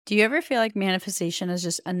Do you ever feel like manifestation is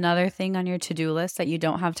just another thing on your to-do list that you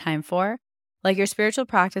don't have time for? Like your spiritual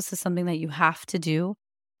practice is something that you have to do?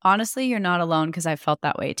 Honestly, you're not alone because I've felt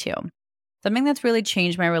that way too. Something that's really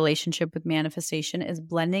changed my relationship with manifestation is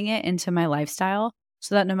blending it into my lifestyle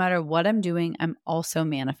so that no matter what I'm doing, I'm also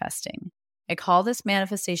manifesting. I call this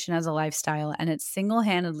manifestation as a lifestyle, and it's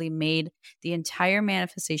single-handedly made the entire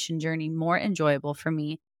manifestation journey more enjoyable for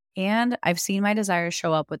me, and I've seen my desires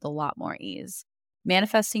show up with a lot more ease.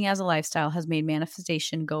 Manifesting as a lifestyle has made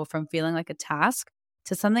manifestation go from feeling like a task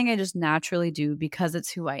to something I just naturally do because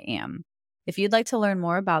it's who I am. If you'd like to learn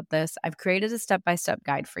more about this, I've created a step-by-step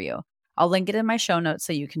guide for you. I'll link it in my show notes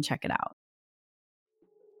so you can check it out.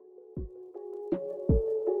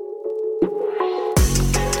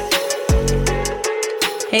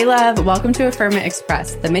 Hey love, welcome to Affirm It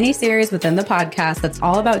Express, the mini-series within the podcast that's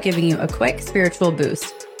all about giving you a quick spiritual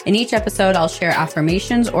boost. In each episode, I'll share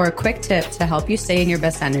affirmations or a quick tip to help you stay in your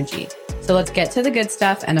best energy. So let's get to the good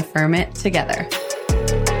stuff and affirm it together.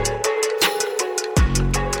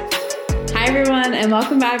 Hi everyone, and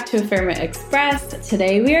welcome back to Affirm It Express.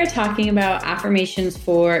 Today we are talking about affirmations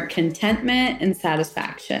for contentment and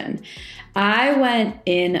satisfaction. I went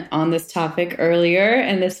in on this topic earlier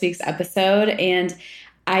in this week's episode, and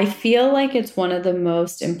I feel like it's one of the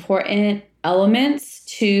most important elements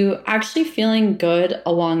to actually feeling good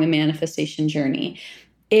along the manifestation journey.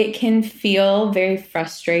 It can feel very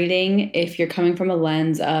frustrating if you're coming from a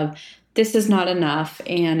lens of this is not enough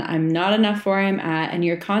and I'm not enough where I'm at, and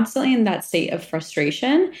you're constantly in that state of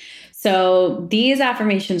frustration. So these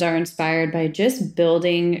affirmations are inspired by just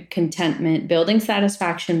building contentment, building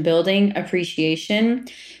satisfaction, building appreciation,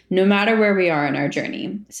 no matter where we are in our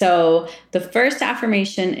journey. So the first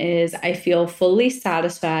affirmation is, I feel fully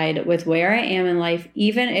satisfied with where I am in life,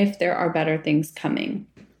 even if there are better things coming.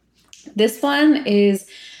 This one is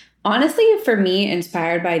honestly, for me,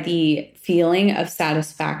 inspired by the feeling of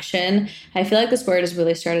satisfaction. I feel like this word has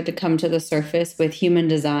really started to come to the surface with human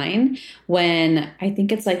design, when I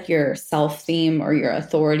think it's like your self-theme or your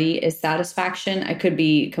authority is satisfaction. I could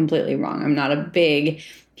be completely wrong. I'm not a big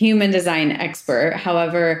human design expert.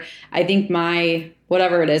 However, I think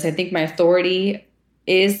whatever it is, I think my authority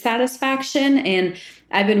is satisfaction. And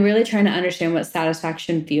I've been really trying to understand what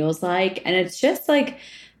satisfaction feels like. And it's just like,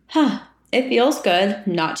 it feels good,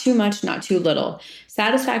 not too much, not too little.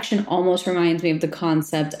 Satisfaction almost reminds me of the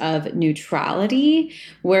concept of neutrality,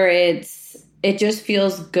 where it just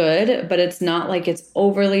feels good, but it's not like it's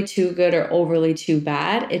overly too good or overly too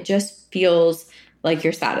bad. It just feels like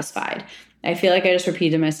you're satisfied. I feel like I just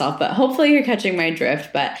repeated myself, but hopefully you're catching my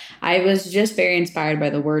drift. But I was just very inspired by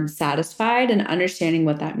the word satisfied and understanding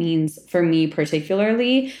what that means for me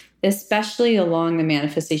particularly, especially along the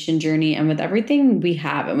manifestation journey and with everything we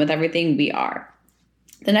have and with everything we are.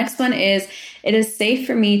 The next one is, it is safe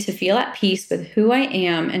for me to feel at peace with who I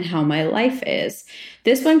am and how my life is.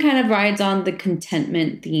 This one kind of rides on the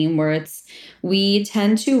contentment theme, where we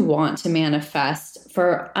tend to want to manifest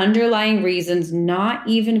for underlying reasons, not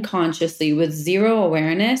even consciously, with zero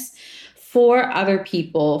awareness, for other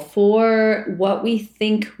people, for what we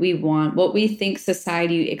think we want, what we think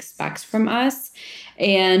society expects from us.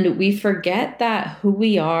 And we forget that who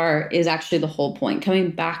we are is actually the whole point,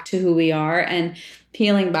 coming back to who we are and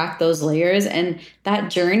peeling back those layers. And that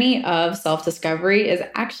journey of self-discovery is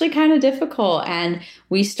actually kind of difficult. And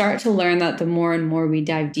we start to learn that the more and more we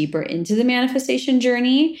dive deeper into the manifestation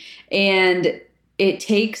journey. And it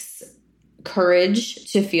takes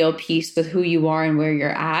courage to feel peace with who you are and where you're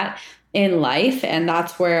at in life. And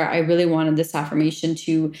that's where I really wanted this affirmation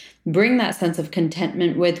to bring that sense of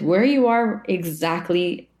contentment with where you are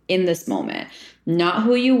exactly in this moment. Not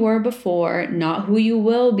who you were before, not who you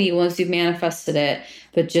will be once you've manifested it,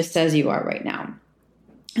 but just as you are right now.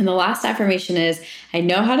 And the last affirmation is, I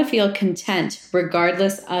know how to feel content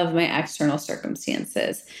regardless of my external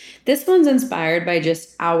circumstances. This one's inspired by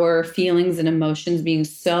just our feelings and emotions being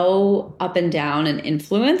so up and down and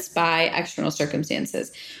influenced by external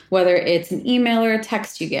circumstances, whether it's an email or a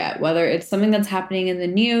text you get, whether it's something that's happening in the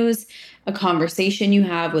news, a conversation you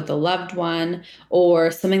have with a loved one, or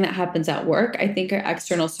something that happens at work. I think our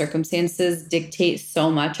external circumstances dictate so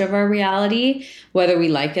much of our reality, whether we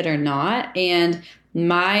like it or not. And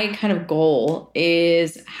my kind of goal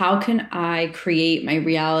is, how can I create my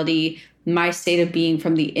reality, my state of being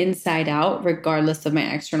from the inside out, regardless of my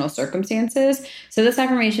external circumstances? So this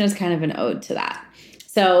affirmation is kind of an ode to that.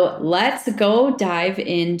 So let's go dive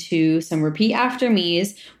into some repeat after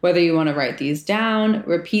me's, whether you want to write these down,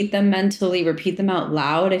 repeat them mentally, repeat them out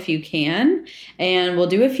loud if you can. And we'll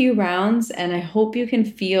do a few rounds, and I hope you can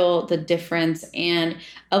feel the difference and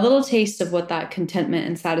a little taste of what that contentment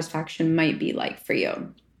and satisfaction might be like for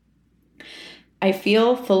you. I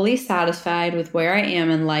feel fully satisfied with where I am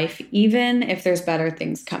in life, even if there's better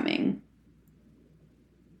things coming.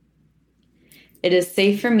 It is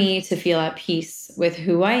safe for me to feel at peace with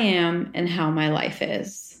who I am and how my life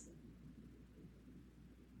is.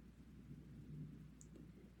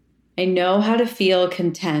 I know how to feel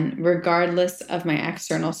content regardless of my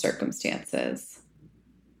external circumstances.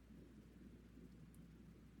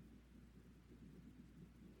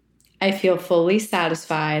 I feel fully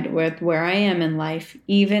satisfied with where I am in life,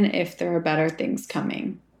 even if there are better things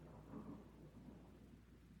coming.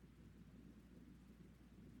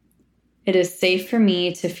 It is safe for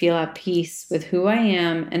me to feel at peace with who I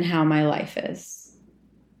am and how my life is.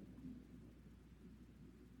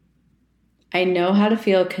 I know how to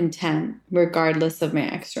feel content regardless of my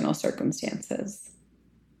external circumstances.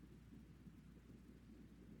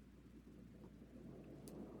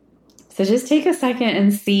 So just take a second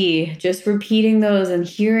and see, just repeating those and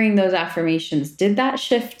hearing those affirmations. Did that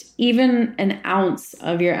shift even an ounce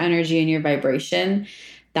of your energy and your vibration?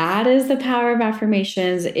 That is the power of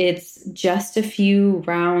affirmations. It's just a few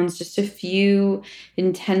rounds, just a few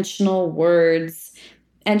intentional words,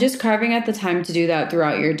 and just carving out the time to do that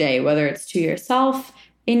throughout your day, whether it's to yourself,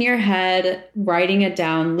 in your head, writing it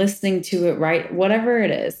down, listening to it, right? Whatever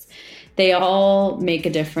it is. They all make a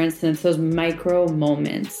difference, and it's those micro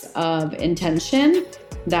moments of intention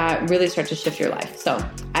that really start to shift your life. So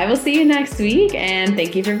I will see you next week, and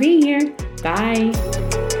thank you for being here. Bye.